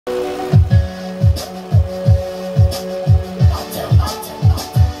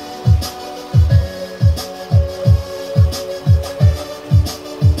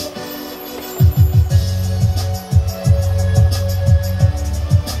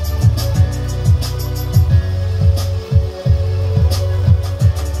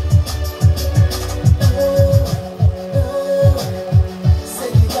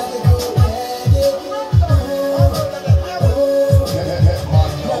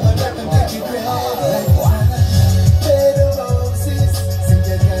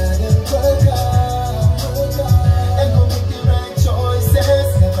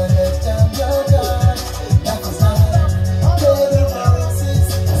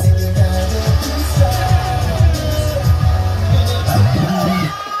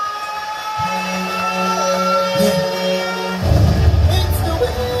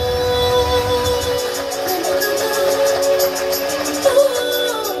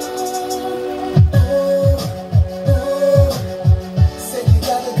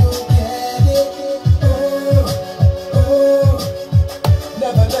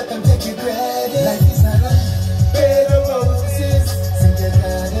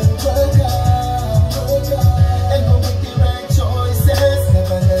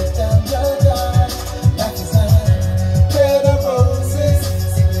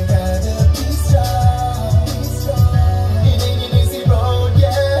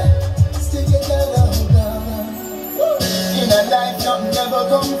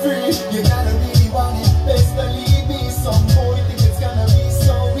come free. You gotta really want it, best believe me. Some boy think it's gonna be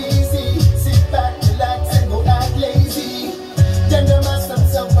so easy. Sit back, relax, and go act lazy. Then the master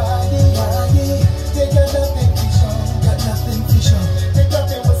so party. They got nothing to show, got nothing to show. They thought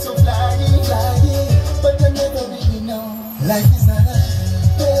they were so flyy, but they never really know. Life is not a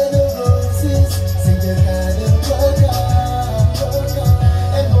bed of roses, so you gotta work hard,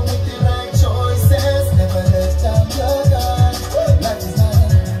 and go make the right choices. Never let down your guard. Life is not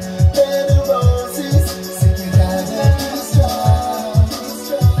a bed of roses, so you gotta be strong.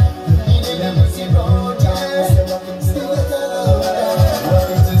 You need a legacy road, yes. Still you gotta work hard.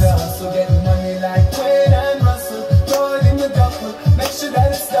 Working to the hustle, getting money like Wayne and Russell. Throw it in the duffel, make sure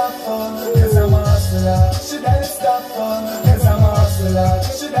that it's duffel. Cause I'm a hustler, should that it's duffel. Cause I'm a hustler,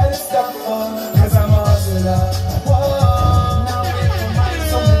 should that it's duffel. Cause I'm a hustler. Whoa, now wait for mine,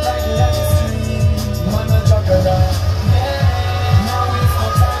 so me like it at the street. Man a juggler, yeah. Now wait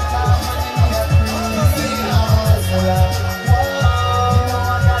for time, money me a free. I'm a hustler. Whoa, you know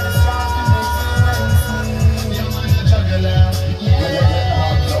I gotta strive to make you and me. Yeah, man a juggler, yeah.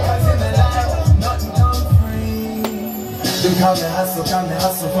 Cause in the life, nothing come free. Them call me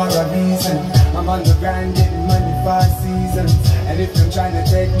hustle for a reason. I'm on the grind, getting money for seasons. And if I'm trying to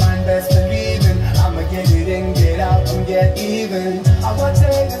take mine, best believing I'ma get it in, get out, and get even. I want to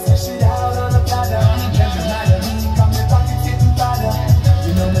haters to shit out on a platter. Doesn't matter, come the pocket getting fatter.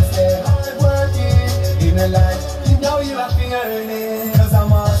 You know me stay hard working in a life. You know you have to earn it. Cause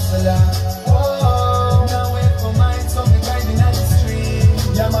I'm a hustler. Whoa, now wait for mine, so me grinding at the street.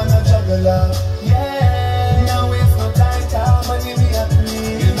 Yeah, man a juggler. Yeah, now wait for time, money me a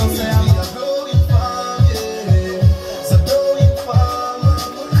free. You know say I'm a growing farm, yeah. So growing farm,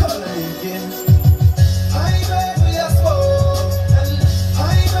 color again. High grade we are spoke, and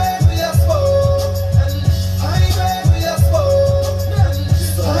high grade we are spoke, and high grade we are spoke, and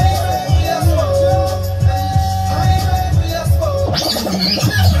high grade we are spoke, and high grade we are spoke.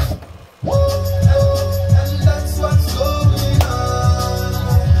 And that's what's going on.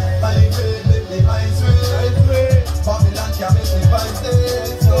 High grade make the eyes red. Babylon can't make the vibes dead.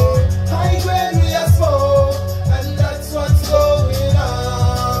 So high grade we are smoke, and that's what's going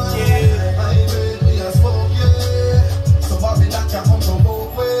on. Yeah, high grade we are smoke, yeah. So Babylon can't come from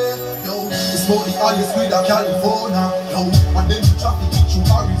both ways. Yo, we smoke the highest weed of California. Yo, and then the traffic hit you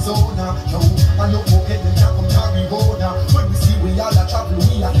Arizona. Yo, and no pocket them can't come carry order. When we see we all a travel,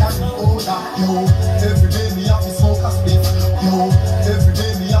 we a carry order. Yo, every day me have to smoke a spliff. Yo, every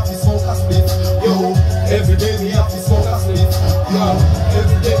day me have to smoke a spliff. Yo, every day me have to smoke a spliff. Yo,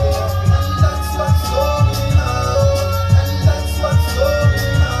 every day. And that's what's going on. And that's what's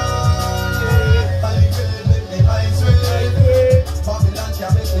going on. Yeah, high grade make the eyes red. Babylon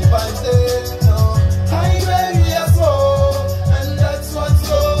can't make the vibes dead. No, high grade we are smoke, and that's what's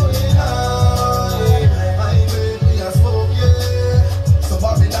going on. Yeah, high grade we are smoke, yeah. So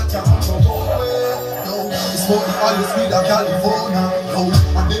Babylon can't come from both ways. Yo, we smoke the highest weed of California. Yo,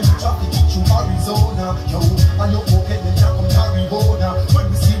 and then the traffic hit you Arizona. Yo, and no pocket them can't come carry order. When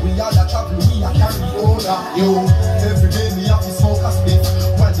we see we all a travel, we a carry order. Yo, every day me have to smoke a spliff.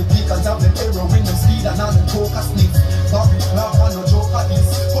 While the pecans have them heroin, them speed and all them coke a sniff. Bobby Clark and no joke at this.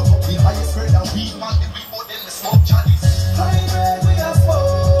 Put up the highest grade of weed, man, then we put in the smoke chalice. High grade we are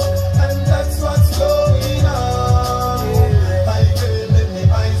smoke, and that's what's going on. High grade make me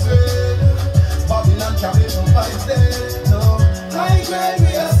eyes red. Babylon can't make no vibes dead. No, high grade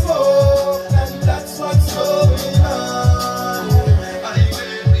we are smoke, and that's what's going on. High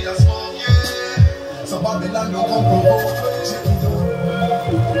grade we are smoke, yeah. So Babylon don't come from both ways. Check it out.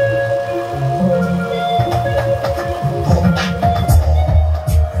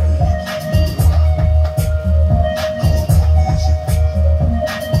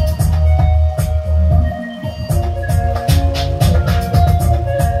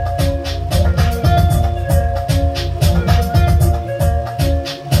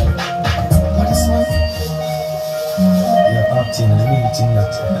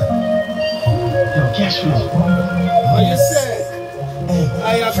 What you say? I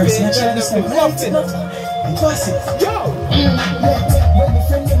have been trying to Yo! When my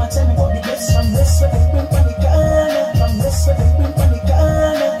friend them a tell me about the best from West, where they bring from the Ghana, from West, where they bring from the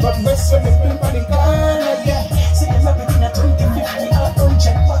Ghana, from West, where they bring from the Ghana, yeah. See them up in a 2050 or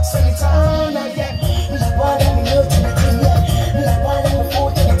 100 bucks on the town, yeah. Me like why them me know to the thing, yeah. Me like why them me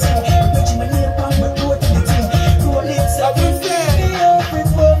foot to the thing. Picture my name on my door to the thing. Roll it, so give me every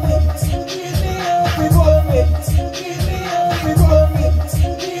moment, give me every moment, give me every moment,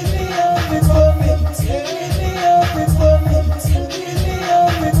 give me every moment, give me every moment.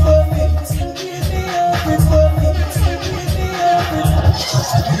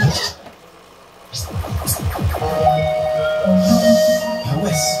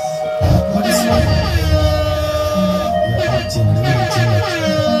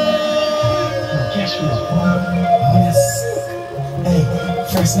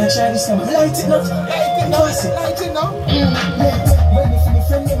 First night try this time, light it up. Light it up. When me see me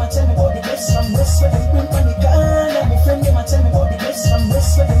friend, them a tell me about the best from West, where them bring from the Ghana. Me friend, them a tell me about the best from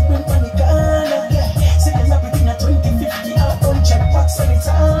West, where them bring from the Ghana. Yeah, say them have it in a 20, 50, or 100 bucks on the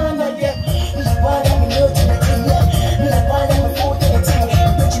Tana. Yeah, me like why that me know to the thing. Yeah, me like why that me go to the thing.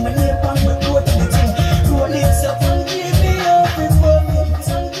 Bridging my name and we go to the thing. Roll it up and give me up it for me.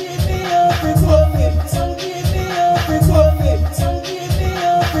 Son, give me up it for me. Son, give me up it for me. Son, give me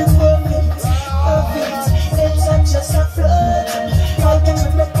up it for me. It's not just a flood. I'll get you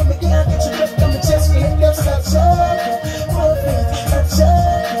back on me, can't get you back on my chest. We ain't just a joke. Profit, a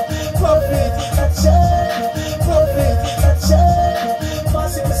joke. Profit, a joke. Profit, a joke.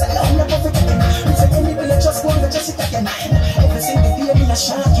 Massive, cause I love my profit again. We say anybody just want to just it again. Every single day, me a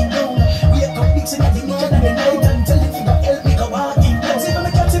sharking down. We a come mixing at the weekend and the night and tell if you got help me go walking. See when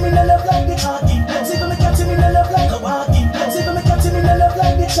me catch him in the love like the talking. See when me catch him in the love like the walking. See when me catch him in the love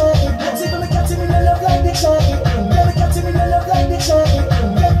like the talking. See when me catch him in the love like the talking. Yeah, me catch him in the love like the talking.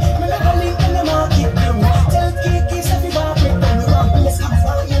 Yeah, me make a link in the market. Tell Kiki if you want it. We want place come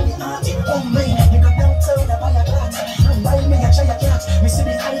far in the arty. Oh man, you go downtown and buy a glass. And buy me a try a cat. Me see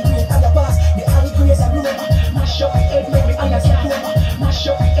the high grade and the pass. The high grade and blue. Mash up the head, make me eye a start over. Mash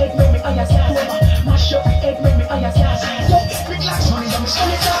up the head, make me eye a start over. Mash up the head, make me eye a start. Yeah, big lax money, I'm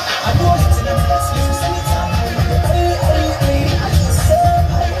showing it up. I know it's in the best, you send it up.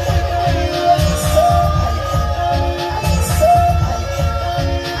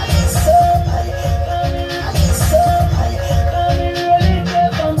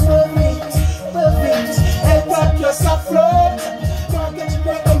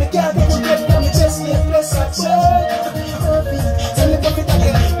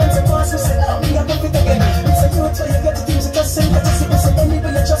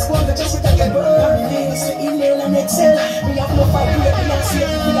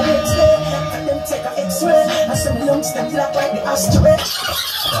 Step black like the ashtray.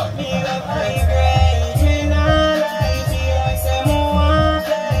 Me love my grave, me nah lie. Feel like say me want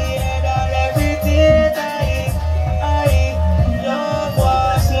fly. Head on everything I love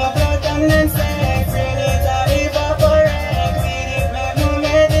wash my blood and then say bring it to evaporate. With it make me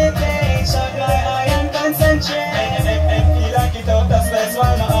meditate. Shut my eye and concentrate. Feel like it out of space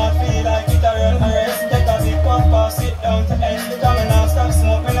while my heart feel like it a run a race. Take a big puff, pass it down to end. Because me now stop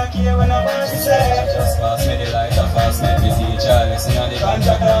smoke, me not care when I burn it. Just pass me the light. Fast make me teach all listen on the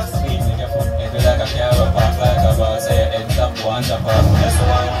ganja class. Sweet make your foot heavy like a carrot pop like a boss. Say your head top one jump off. That's the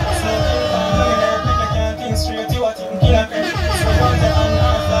one smoking down. No me nerve make you can't think straight. You are thinking a credit. So round your hand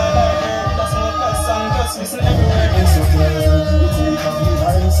and fly like bird. That's no cuss song, just listen everywhere. It's so clear, you think of the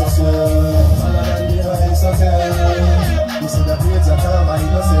high so slow. Follow than the high so clear. You see the grades are calm, I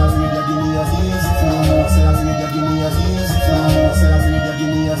know say I'm ready, give me a easy flow. Say I'm ready, give me a easy flow. Say I'm ready,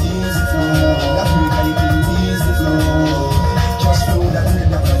 give me a easy flow. That grade I think easy flow. Cash flow that red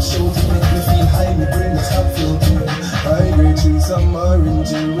that cut show to make me feel high, me brain is stop floating. High grade trees, some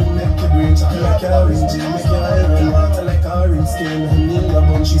orange, will make your brain chocolate like orange. Make your eye run water like orange skin. And in your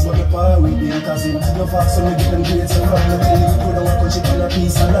bunchies, but your power with it. Cause in your fast, so me get them grades and from the thing. You put on a country on a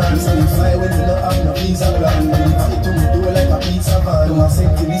piece of land. So you fly when you don't have no visa plan. Deliver it to me, do it like a pizza van. Don't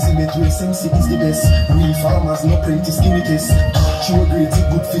accept Elizabeth, we sing sick is the best. Real farmers, no apprentice, give me this. Sure grades, it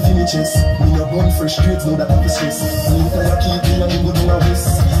good for finishes. Me a bun fresh grades, know that I'm the stress. Me tell you keep me and you go down a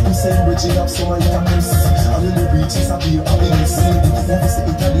wrist. You say bridging up so I can miss. I will the reaches of your happiness. It is the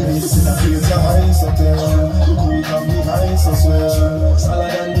Italians. The grades are high so tell. You cool from the high so swell. Salad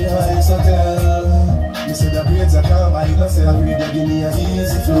and the high so tell. You say the grades are calm, I don't say I'm ready, give me a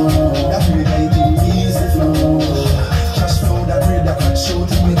easy flow. That grade I think easy flow. Cash flow, that grade that can show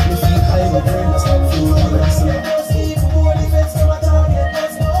to make me feel high. My brain must stop flow.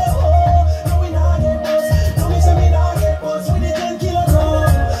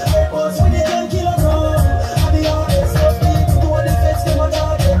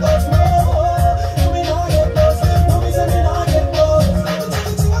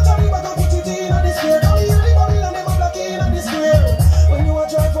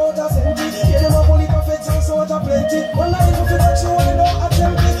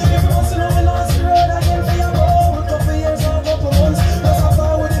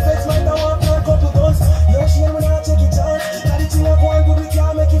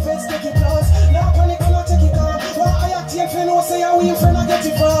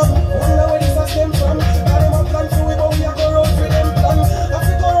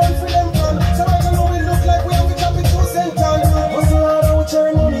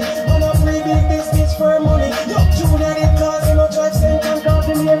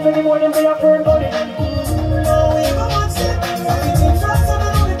 Morning, they are burn body. No, we go on set. Everything fast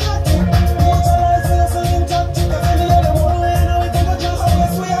and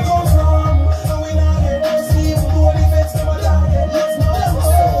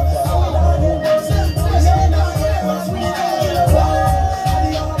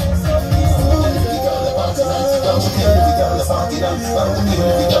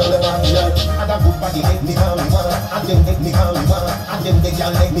And them they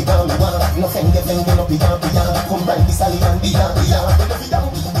can't let me down, me want. No friend get them up beyond. Come right this alley and beyond. When every young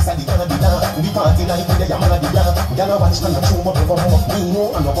people this alley gonna be down. We party like with the yamana the blanc. Y'all watch and chew up over more. Me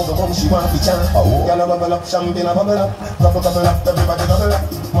know and no bubble gum she want to chant. Y'all bubble up, champagne a bubble up. Bubble up, everybody bubble up.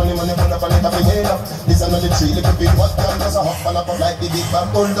 Money pull up and it a big up. This another tree little big what girl does a hop and a pop like the big bag.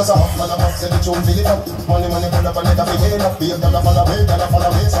 Bull does a hop and a pop say the tune fill it up. Money pull up and it a big up. Be a girl a follow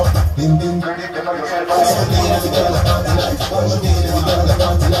way, so bim bim. One day the girl a bounce tonight. One day the girl a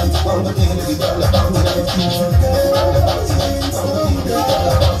bounce tonight. One day the girl a bounce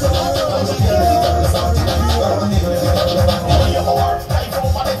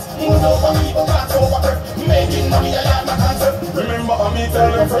making money, I have my concept. Remember me tell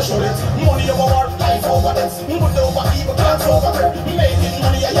you fresh with it. Money over war, life over this. Put over evil class over there. Making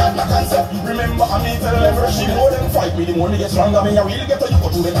money, I have my concept. Remember me tell you fresh. You know them fight me, the more me get stronger. Me I really get to you go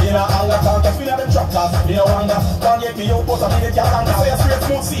to the pain and anger. Can't get feel them trap class. Me no wonder. Can't get me out, but I need a cat anchor. Say a straight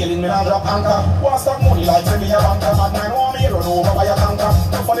smooth sailing, me not drop anchor. Want stock money like say me a banker. Mad man want me run over by a tanker.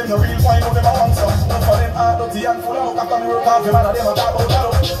 None for them no real fine, no them a want some. None for them hard dirty and full of look after me work hard. Them and them a talk about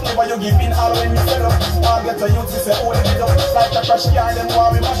that. Never you give in all when me fed up. I'll get to you to say oh they head up. Like a crash car, them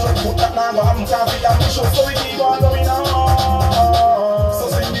want me mash up. Put that now go have them coffee and push up. So we keep on going on. So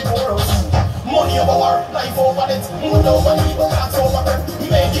sing the chorus. Money over war, life over it. Mood over evil, class over them.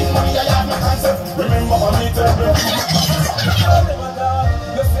 Making money, I have my concept. Remember on me tell them. All them a talk,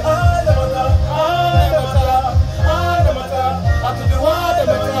 you see all them a talk. All them a talk, all them a talk. And to the one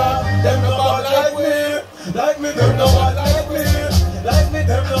them a talk. Them no bad like me. Like me, them no bad like me. Like me,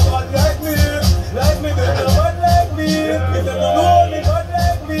 them no bad like me. Like me, them no bad like me. If them no know me, bad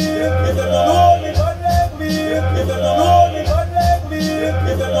like me. If them no know me, bad like me. If them no know me, bad like me.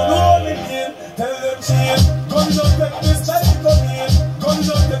 If them no know me, tell them change. Guns up, take this, try to come in. Guns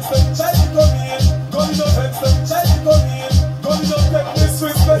up, take them, try to come in. Guns up, take them, try to come in. Guns up, take this,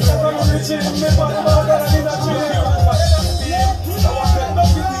 Swiss, but I'm not reaching. Me bad man, and I'm in a tree. I want to know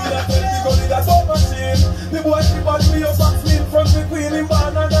the deal, I tell the gully that's all machine. The boy, she bad me up and sleep from the queen in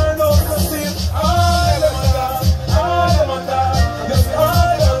band, and I know the scene. All them a talk, all them a talk. You see,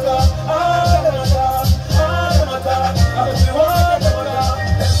 all them a talk, all them a talk, all them a talk. I see all them a talk.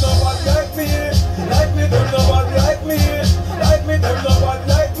 Them no bad like me, them no bad like me. Like me, them no bad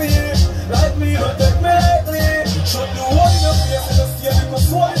like me. Like me, don't take me lightly. Shut the one in your face in the state because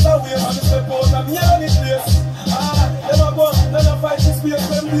one is away and the step out of me on this place. Them a go, none of fight this space.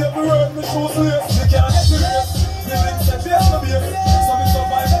 Them be every word, me shoes lace. They can't get the race. They ring set face no base. So me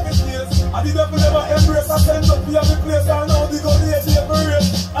survive every place. And the devil never embrace. I send up me every place. I know the gun hate me every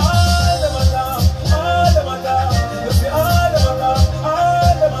race. All them a talk, all them a talk. You see all them a talk,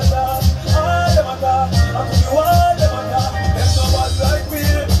 all them a talk, all them a talk. And to you all them a talk. Them no bad like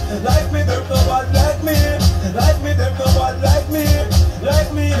me, them no bad like me. Like me, them no bad like me.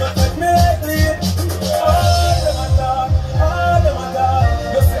 Like me, don't take me lightly. All them a talk, all them a talk.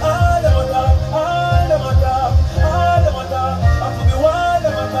 You see all them a talk, all them a talk, all them a talk. And to the one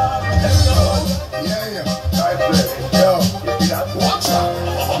them a talk. Them no bad. Yo, watch out.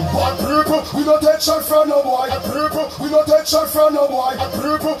 Bad people, we not take shot from no boy. Bad people, we not take shot from no boy. Bad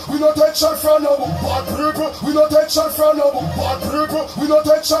people, we not take shot from no boy. Bad people, we not take shot from no boy. Bad people, we not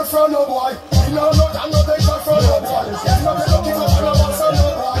take shot from no boy. We no I'm not take shot from no boy. We no be looking up on no box from no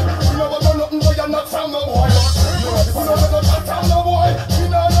boy. We no want nothing but you're not from no boy. We no take shot from no boy. We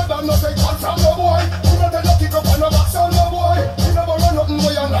no I'm not take shot from no boy. We no take looking up on no box from no boy. We no want nothing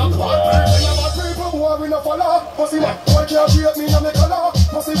but you're not bad people. Boy, we no follow. Must see my boy can't treat me no make a law.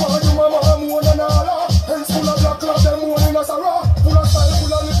 Must see why you mama have more than all. Hands full of black cloth, them more in a sarah. Full of style,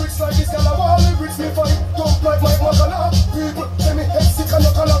 full of lyrics like this kind of wall. Lyrics me fight, don't like Mike Makala. People say me head sick and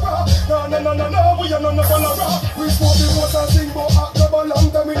no cholera. No, we are not no cholera. We smoke the water.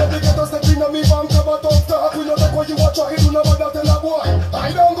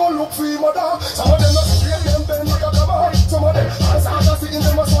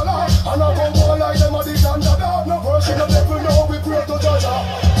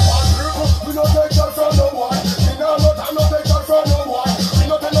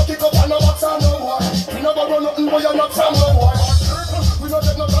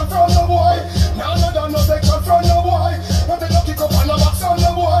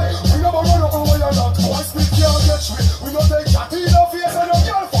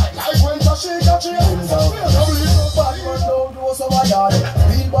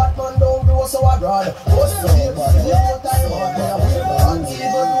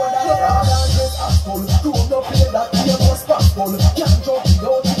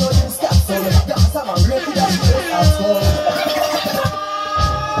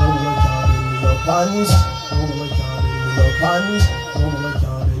 boy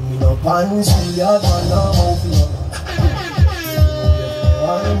can't bend me no pants. We are man now mouth no.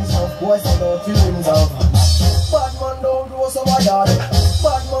 Hands of course I don't feelings of. Bad man don't do so bad.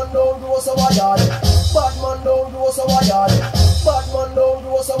 Bad man don't do so bad. Bad man don't do so bad. Bad man don't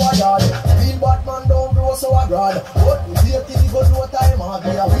do so bad. Real bad man don't do so bad. But the fake things go do time hard.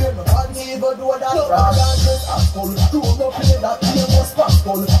 We are real no bad evil do that fraud. Can't just asshole. Do no play that game was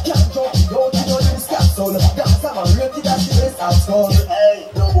passport. Can't jump without you no use capsule. Dance I'm a rated as the best asshole. Hey,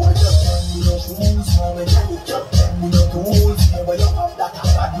 no boy just tell me no shoes. No me tell me no tools. Never you have that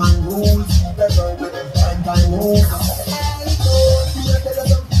bad man rules. Keep it burning. Time rules. Hey, don't be a tell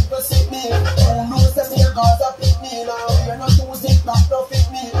some people see me. Who knows that me a cause a pick me now. You're not choosing that no fit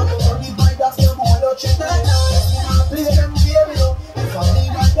me. I'm gonna buy that no boy no check me. Play them game you know. If I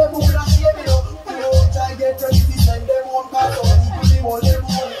need that them who not shame me know. You know try get ready to send them one cause all people they want them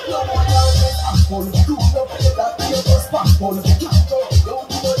one. No one else is asshole. Do not play that game just passport. Can't talk don't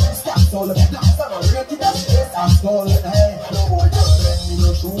do no use capsule. That's how I'm ready that's the best asshole. Hey, no boy just lend me no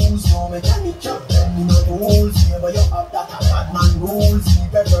shoes. No mechanic just lend me no tools. Never you have that bad man rules.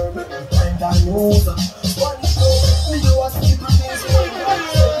 Keep it burning. Time rules. One show me know what people things going on.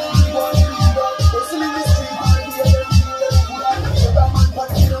 We want to lead up. Hustle in the street and we are them feel them good at. Never man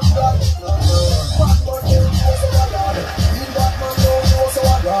punching up that. Bad man don't do so bad. Real bad man don't do so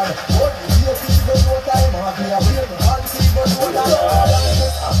bad. But the real people know time hard. We are real and people know that hard. And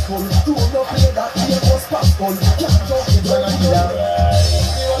just asshole. Do not play that game was passport. Can't talk it when I'm down.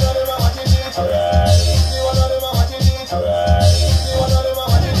 See one of them are watching it. See one of them are watching it. See one of them are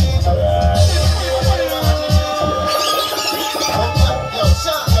watching it. See one of them are watching it. Yo,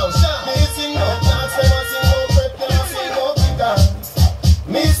 Sean, me sing no dance, them a sing no prep, them a sing no guitar.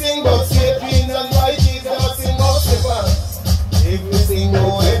 Me sing bout straight greens and white tees, them a sing no slippers. If me sing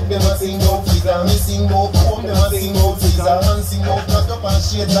no head, them a sing no figure. Me sing no comb, them a sing no freezer. And sing no cut up and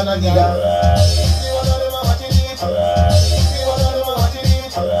shades and a digger. See one of them a watching it. See one of them a watching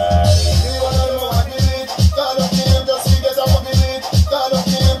it. See one of them a watching it. Call up the name just to get a puppy lit. Call up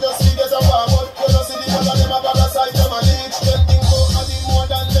the name just to get a warm. You know see the one of them a bag aside, them a leech. Them think go a the more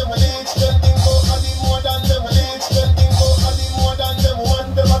than them a leech. Them think go a the more than them a leech. Them think go a the more than them want.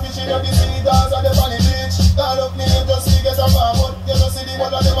 Them a fishing on the sea, guys and them on the beach. Call up the name just to get a warm. You know see the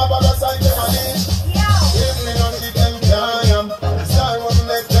one of them a bag aside, them a leech. If me no shit them can't. Star will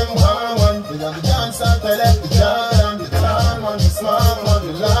make them one. We got the dance and tell them the jam. The time on the smart one,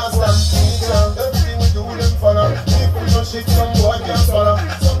 the last and teacher. Everything we do them follow. If we no shit, some boy can't swallow.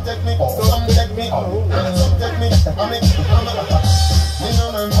 Some take me, some take me, and some take me. I make me no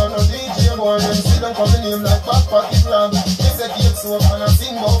remember no DJ boy. Them see them call the name like back pocket ram. They say keep soap and I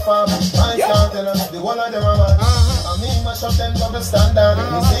sing about farm. I can't tell them the one of them are mad. I mean mash up them double standard.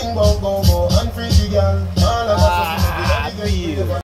 Me sing about